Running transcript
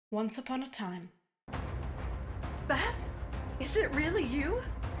Once upon a time. Beth? Is it really you?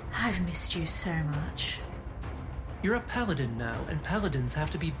 I've missed you so much. You're a paladin now, and paladins have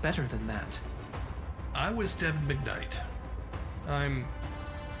to be better than that. I was Devin McKnight. I'm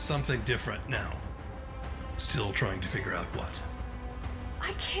something different now. Still trying to figure out what.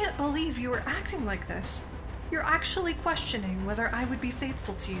 I can't believe you were acting like this. You're actually questioning whether I would be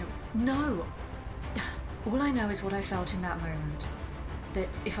faithful to you. No. All I know is what I felt in that moment. That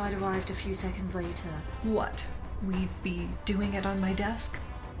if I'd arrived a few seconds later... What? We'd be doing it on my desk?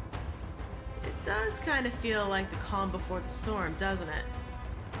 It does kind of feel like the calm before the storm, doesn't it?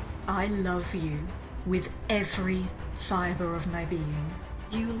 I love you with every fiber of my being.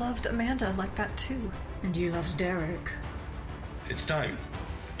 You loved Amanda like that too. And you loved Derek. It's time.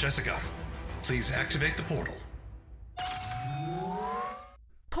 Jessica, please activate the portal.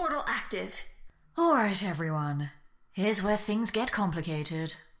 Portal active. Alright, everyone. Here's where things get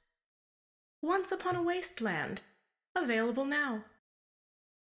complicated. Once Upon a Wasteland. Available now.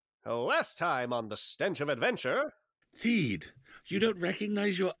 Last time on The Stench of Adventure... Theed, you don't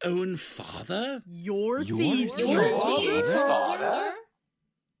recognize your own father? Your Theed's father?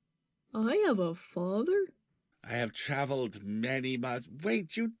 I have a father? I have traveled many miles.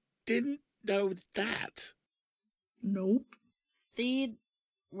 Wait, you didn't know that? Nope. Theed,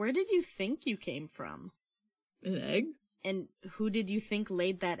 where did you think you came from? An egg? And who did you think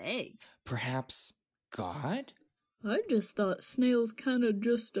laid that egg? Perhaps God? I just thought snails kinda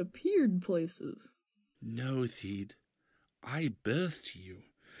just appeared places. No, Theed. I birthed you.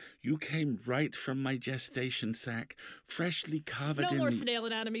 You came right from my gestation sac, freshly covered in... No more snail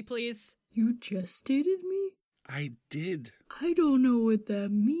anatomy, please. You gestated me? I did. I don't know what that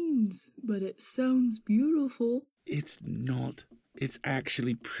means, but it sounds beautiful. It's not. It's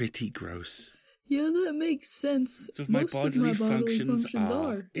actually pretty gross. Yeah, that makes sense. So my Most bodily of my bodily functions functions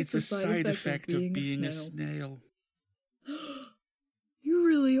are. It's a side effect of being a a snail. snail. You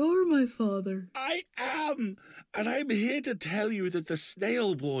really are my father. I am! And I'm here to tell you that the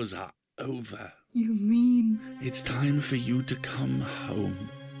snail wars are over. You mean... It's time for you to come home.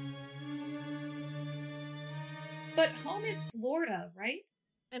 But home is Florida, right?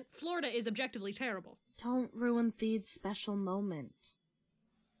 And Florida is objectively terrible. Don't ruin Theed's special moment.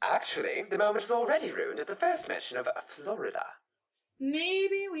 Actually, the moment is already ruined at the first mention of Florida.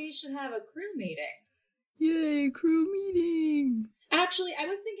 Maybe we should have a crew meeting. Yay, crew meeting! Actually, I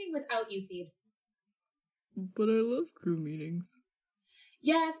was thinking without you, Theed. But I love crew meetings.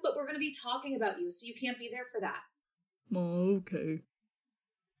 Yes, but we're going to be talking about you, so you can't be there for that. Oh, okay.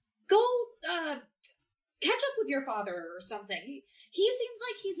 Go, catch up with your father or something. He seems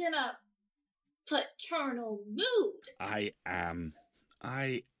like he's in a paternal mood. I am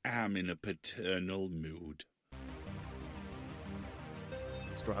in a paternal mood.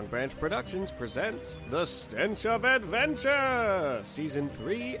 Strong Branch Productions presents The Stench of Adventure! Season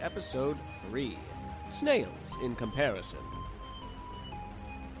 3, Episode 3. Snails in Comparison.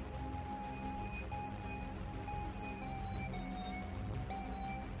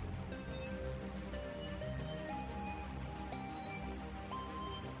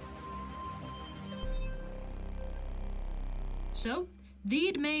 So,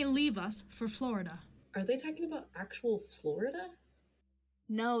 Theed may leave us for Florida. Are they talking about actual Florida?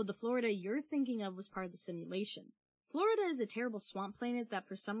 No, the Florida you're thinking of was part of the simulation. Florida is a terrible swamp planet that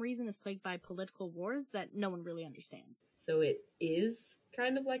for some reason is plagued by political wars that no one really understands. So it is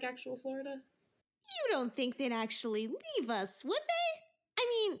kind of like actual Florida? You don't think they'd actually leave us, would they?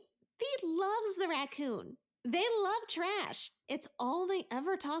 I mean, Theed loves the raccoon. They love trash. It's all they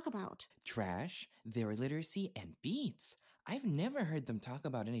ever talk about. Trash, their literacy, and beats. I've never heard them talk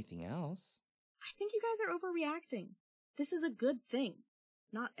about anything else. I think you guys are overreacting. This is a good thing.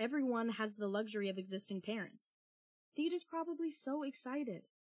 Not everyone has the luxury of existing parents. Theed is probably so excited.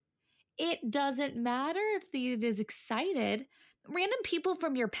 It doesn't matter if Theed is excited. Random people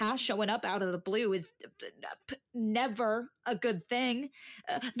from your past showing up out of the blue is never a good thing.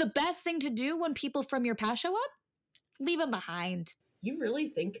 The best thing to do when people from your past show up? Leave them behind. You really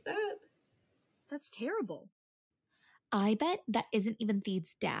think that? That's terrible. I bet that isn't even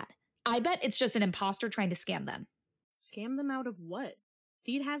Theed's dad. I bet it's just an imposter trying to scam them. Scam them out of what?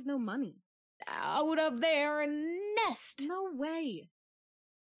 Theed has no money. Out of their nest. No way.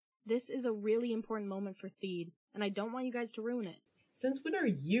 This is a really important moment for Theed, and I don't want you guys to ruin it. Since when are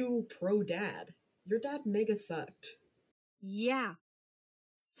you pro-dad? Your dad mega sucked. Yeah.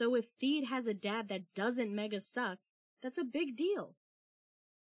 So if Theed has a dad that doesn't mega suck, that's a big deal.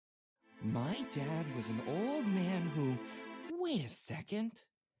 My dad was an old man who... Wait a second.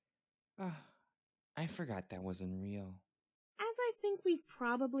 I forgot that wasn't real. As I think we've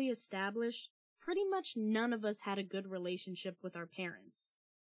probably established, pretty much none of us had a good relationship with our parents.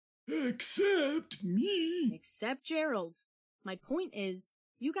 Except me. Except Gerald. My point is,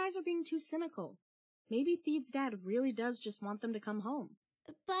 you guys are being too cynical. Maybe Theed's dad really does just want them to come home.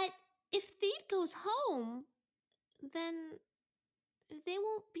 But if Theed goes home, then they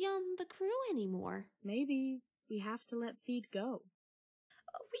won't be on the crew anymore. Maybe we have to let Theed go.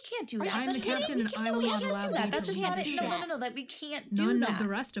 We can't do that. I'm the captain and I will not allow that. you That's to just leave not the it. ship. No, that we can't do None that. of the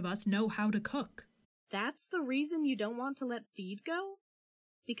rest of us know how to cook. That's the reason you don't want to let Theed go?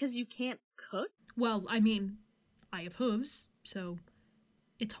 Because you can't cook? Well, I mean, I have hooves, so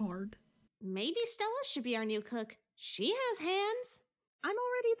it's hard. Maybe Stella should be our new cook. She has hands. I'm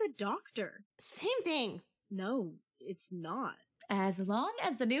already the doctor. Same thing. No, it's not. As long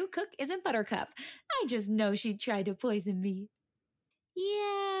as the new cook isn't Buttercup. I just know she'd try to poison me.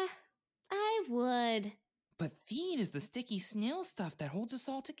 Yeah, I would. But Theed is the sticky snail stuff that holds us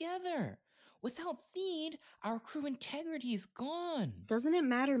all together. Without Theed, our crew integrity is gone. Doesn't it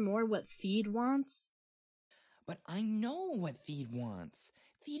matter more what Theed wants? But I know what Theed wants.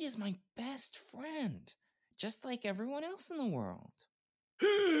 Theed is my best friend, just like everyone else in the world.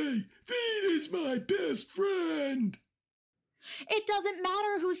 Hey, Theed is my best friend. It doesn't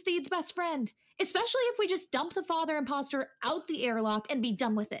matter who's Theed's best friend, especially if we just dump the father imposter out the airlock and be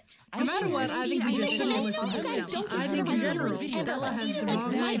done with it. No matter what, I think we just shouldn't listen to Stella. I think in general, Stella has the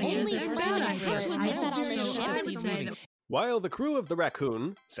wrong ideas and bad ideas. While the crew of the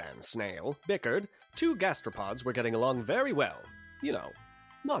Raccoon, sans Snail, bickered, two gastropods were getting along very well. You know,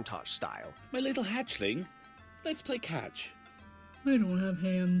 montage style. My little hatchling, let's play catch. I don't have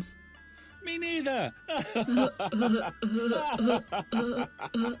hands. Me neither.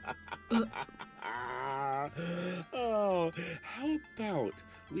 Oh, how about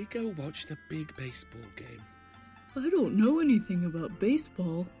we go watch the big baseball game? I don't know anything about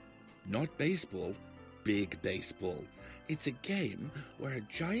baseball. Not baseball, big baseball. It's a game where a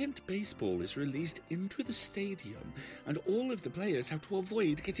giant baseball is released into the stadium and all of the players have to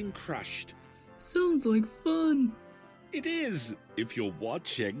avoid getting crushed. Sounds like fun. It is, if you're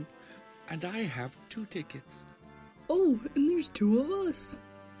watching. And I have 2 tickets. Oh, and there's 2 of us.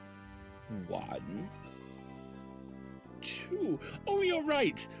 1, 2. Oh, you're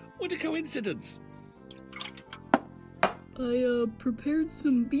right. What a coincidence. I prepared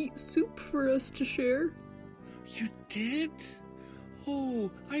some beet soup for us to share. You did? Oh,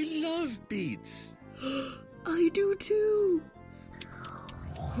 I love beets. I do too.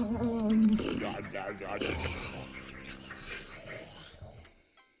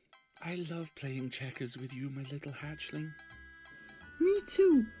 I love playing checkers with you, my little hatchling. Me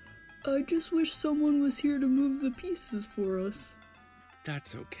too. I just wish someone was here to move the pieces for us.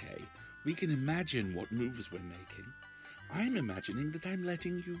 That's okay. We can imagine what moves we're making. I'm imagining that I'm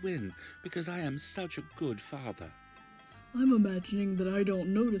letting you win because I am such a good father. I'm imagining that I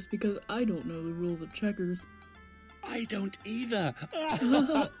don't notice because I don't know the rules of checkers. I don't either.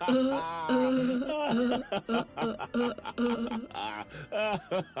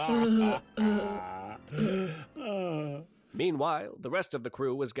 Meanwhile, the rest of the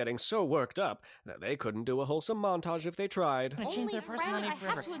crew was getting so worked up that they couldn't do a wholesome montage if they tried. I'm gonna change their personality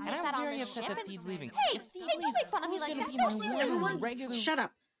forever, and I'm very upset that Theed's leaving. Hey, If Theed don't leaves, make fun of me who's like gonna that. be No, my seriously. one regular... Shut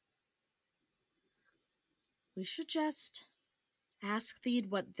up. We should just ask Theed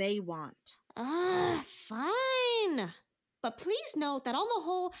what they want. Fine. But please note that on the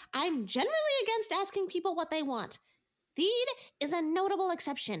whole, I'm generally against asking people what they want. Theed is a notable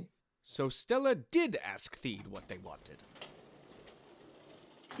exception. So Stella did ask Theed what they wanted.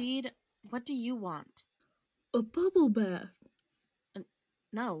 Theed, what do you want? A bubble bath.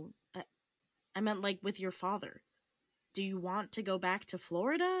 No, I meant like with your father. Do you want to go back to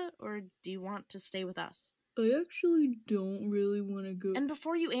Florida, or do you want to stay with us? I actually don't really want to go. And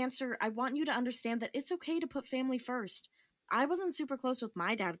before you answer, I want you to understand that it's okay to put family first. I wasn't super close with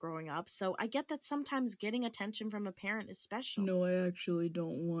my dad growing up, so I get that sometimes getting attention from a parent is special. No, I actually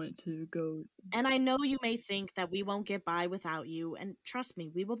don't want to go. And I know you may think that we won't get by without you, and trust me,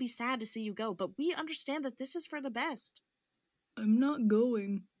 we will be sad to see you go, but we understand that this is for the best. I'm not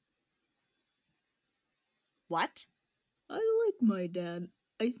going. What? I like my dad.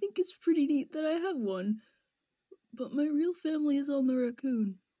 I think it's pretty neat that I have one. But my real family is on the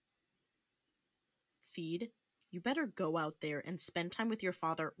Raccoon. Theed, you better go out there and spend time with your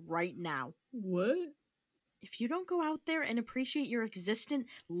father right now. What? If you don't go out there and appreciate your existent,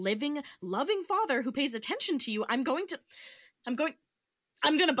 living, loving father who pays attention to you, I'm gonna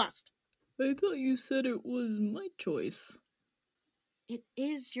bust. I thought you said it was my choice. It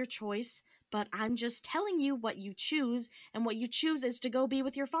is your choice, but I'm just telling you what you choose, and what you choose is to go be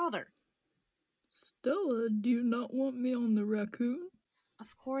with your father. Stella, do you not want me on the raccoon?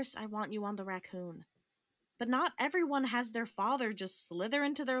 Of course I want you on the raccoon. But not everyone has their father just slither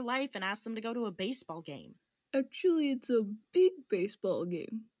into their life and ask them to go to a baseball game. Actually, it's a big baseball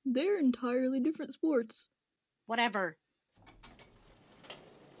game. They're entirely different sports. Whatever.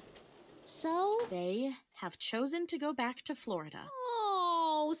 So? They have chosen to go back to Florida.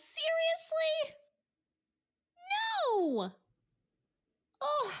 Oh, seriously? No!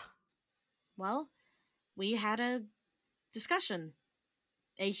 Ugh. Well, we had a discussion.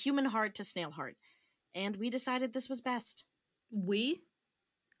 A human heart to snail heart. And we decided this was best. We?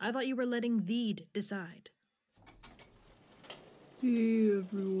 I thought you were letting Theed decide. Hey,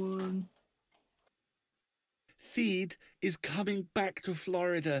 everyone. Theed is coming back to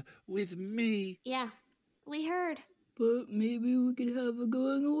Florida with me. Yeah, we heard. But maybe we could have a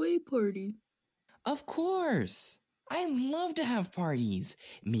going away party. Of course. I love to have parties.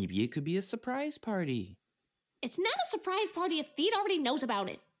 Maybe it could be a surprise party. It's not a surprise party if Theed already knows about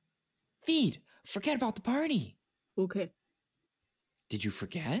it. Theed, forget about the party. Okay. Did you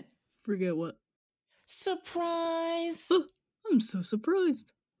forget? Forget what? Surprise! I'm so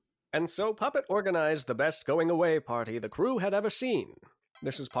surprised. And so Puppet organized the best going-away party the crew had ever seen.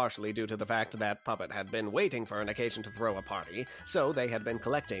 This is partially due to the fact that Puppet had been waiting for an occasion to throw a party, so they had been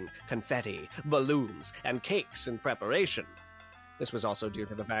collecting confetti, balloons, and cakes in preparation. This was also due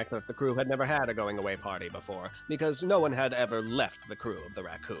to the fact that the crew had never had a going-away party before, because no one had ever left the crew of the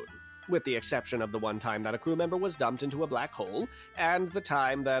Raccoon, with the exception of the one time that a crew member was dumped into a black hole, and the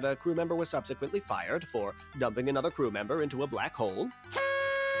time that a crew member was subsequently fired for dumping another crew member into a black hole.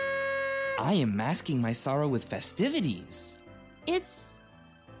 I am masking my sorrow with festivities. It's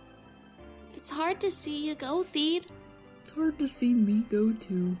hard to see you go, Theed. It's hard to see me go,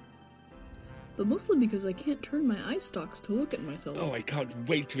 too. But mostly because I can't turn my eye stalks to look at myself. Oh, I can't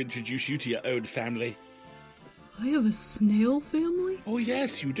wait to introduce you to your own family. I have a snail family? Oh,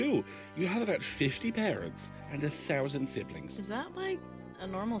 yes, you do. You have about 50 parents and 1,000 siblings. Is that like a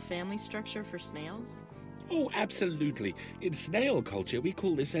normal family structure for snails? Oh, absolutely. In snail culture, we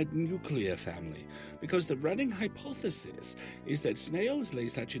call this a nuclear family, because the running hypothesis is that snails lay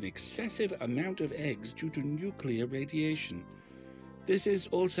such an excessive amount of eggs due to nuclear radiation. This is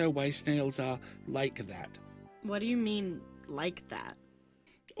also why snails are like that. What do you mean, like that?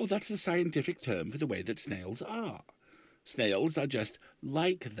 Oh, that's the scientific term for the way that snails are. Snails are just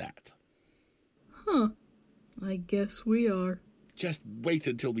like that. Huh. I guess we are. Just wait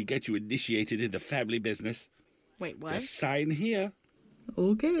until we get you initiated in the family business. Wait, what? Just sign here.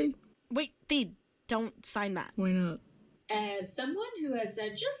 Okay. Wait, Theed, don't sign that. Why not? As someone who has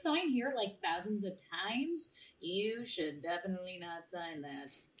said just sign here like thousands of times, you should definitely not sign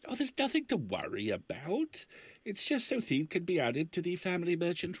that. Oh, there's nothing to worry about. It's just so Theed can be added to the family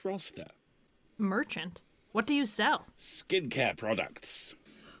merchant roster. Merchant? What do you sell? Skincare products.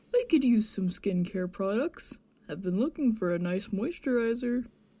 I could use some skincare products. I've been looking for a nice moisturizer.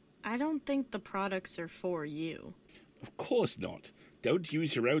 I don't think the products are for you. Of course not. Don't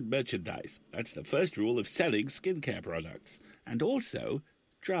use your own merchandise. That's the first rule of selling skincare products. And also,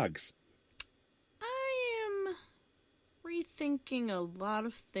 drugs. I am rethinking a lot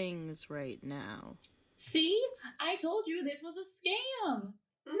of things right now. See? I told you this was a scam!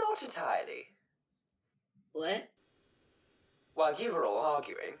 Not entirely. What? While you were all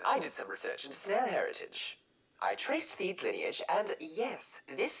arguing, I did some research into snail heritage. I traced Theed's lineage, and yes,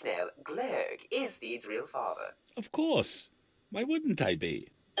 this snail, Glurg, is Theed's real father. Of course. Why wouldn't I be?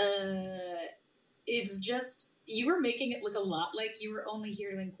 It's just, you were making it look a lot like you were only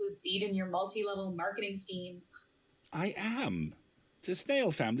here to include Theed in your multi-level marketing scheme. I am. It's a snail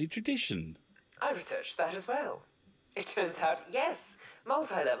family tradition. I researched that as well. It turns out, yes,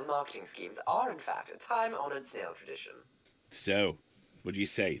 multi-level marketing schemes are in fact a time-honored snail tradition. So, what do you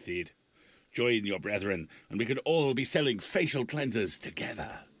say, Theed? Join your brethren, and we could all be selling facial cleansers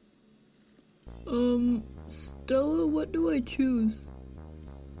together. Stella, what do I choose?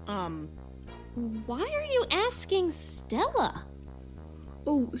 Why are you asking Stella?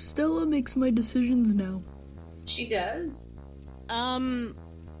 Oh, Stella makes my decisions now. She does?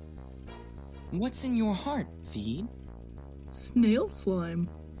 What's in your heart, Theed? Snail slime.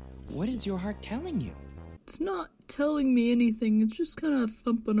 What is your heart telling you? It's not telling me anything, it's just kind of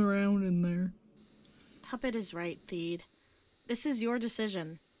thumping around in there. Puppet is right, Theed. This is your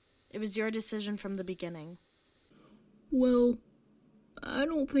decision. It was your decision from the beginning. Well, I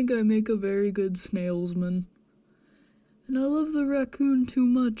don't think I make a very good snailsman. And I love the raccoon too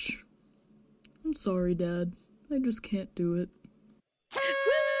much. I'm sorry, Dad. I just can't do it.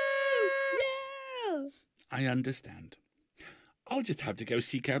 I understand. I'll just have to go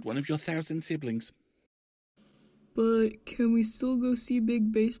seek out one of your 1,000 siblings. But can we still go see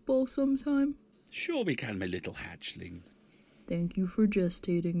Big Baseball sometime? Sure we can, my little hatchling. Thank you for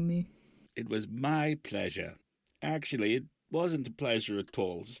gestating me. It was my pleasure. Actually, it wasn't a pleasure at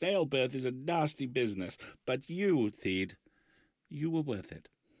all. Snail birth is a nasty business. But you, Theed, you were worth it.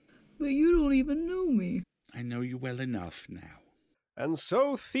 But you don't even know me. I know you well enough now. And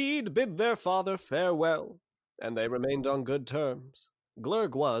so Theed bid their father farewell, and they remained on good terms.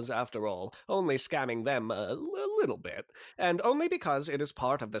 Glurg was, after all, only scamming them a little bit, and only because it is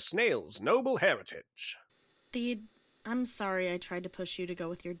part of the Snails' noble heritage. Theed, I'm sorry I tried to push you to go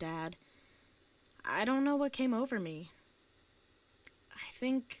with your dad. I don't know what came over me. I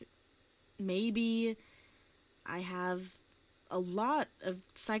think maybe I have a lot of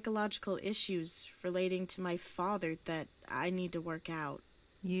psychological issues relating to my father that I need to work out.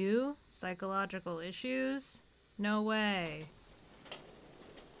 You? Psychological issues? No way.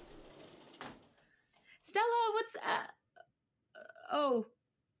 Stella, what's... Oh,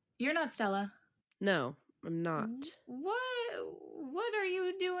 you're not Stella. No, I'm not. What are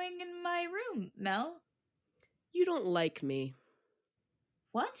you doing in my room, Mel? You don't like me.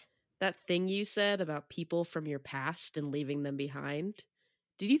 What? That thing you said about people from your past and leaving them behind.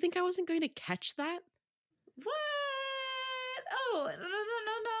 Did you think I wasn't going to catch that? What? Oh,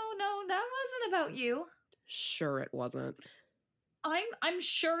 no, that wasn't about you. Sure it wasn't. I'm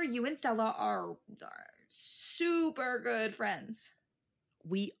sure you and Stella are super good friends.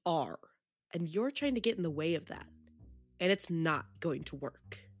 We are. And you're trying to get in the way of that. And it's not going to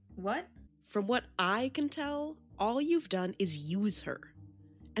work. What? From what I can tell, all you've done is use her.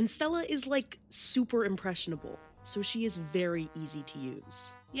 And Stella is, super impressionable, so she is very easy to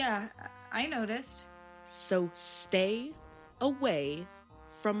use. Yeah, I noticed. So stay away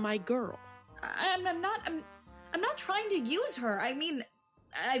from my girl. I'm not trying to use her. I mean,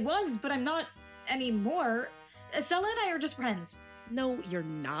 I was, but I'm not anymore. Stella and I are just friends. No, you're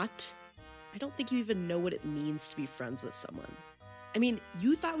not. I don't think you even know what it means to be friends with someone. I mean,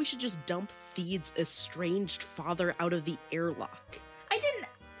 you thought we should just dump Theed's estranged father out of the airlock. I didn't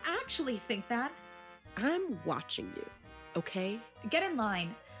actually think that. I'm watching you, okay? Get in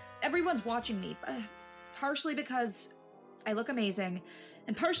line. Everyone's watching me, partially because I look amazing,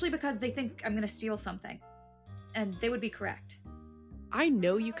 and partially because they think I'm gonna steal something. And they would be correct. I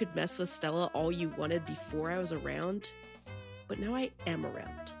know you could mess with Stella all you wanted before I was around, but now I am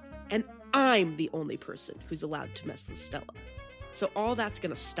around. And I'm the only person who's allowed to mess with Stella. So all that's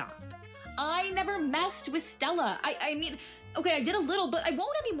gonna stop. I never messed with Stella. I mean, okay, I did a little, but I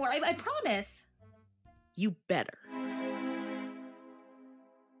won't anymore. I promise. You better.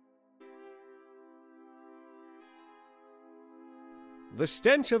 The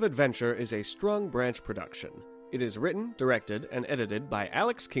Stench of Adventure is a Strong Branch production. It is written, directed, and edited by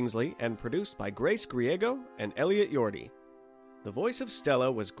Alex Kingsley and produced by Grace Griego and Elliot Yordi. The voice of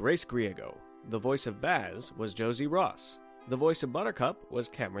Stella was Grace Griego. The voice of Baz was Josie Ross. The voice of Buttercup was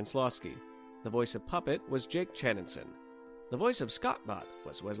Cameron Slosky. The voice of Puppet was Jake Channinson. The voice of Scottbot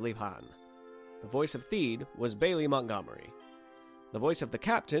was Wesley Hahn. The voice of Theed was Bailey Montgomery. The voice of the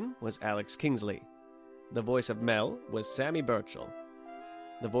Captain was Alex Kingsley. The voice of Mel was Sammy Burchell.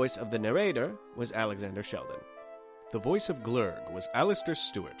 The voice of the narrator was Alexander Sheldon. The voice of Glurg was Alistair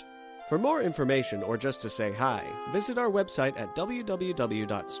Stewart. For more information or just to say hi, visit our website at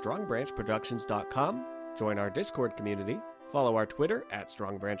www.strongbranchproductions.com, join our Discord community, follow our Twitter at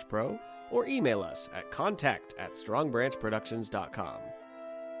StrongBranchPro, or email us at contact@strongbranchproductions.com.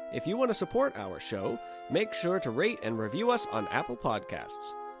 If you want to support our show, make sure to rate and review us on Apple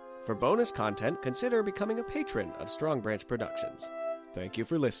Podcasts. For bonus content, consider becoming a patron of Strong Branch Productions. Thank you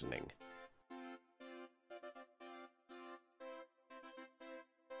for listening.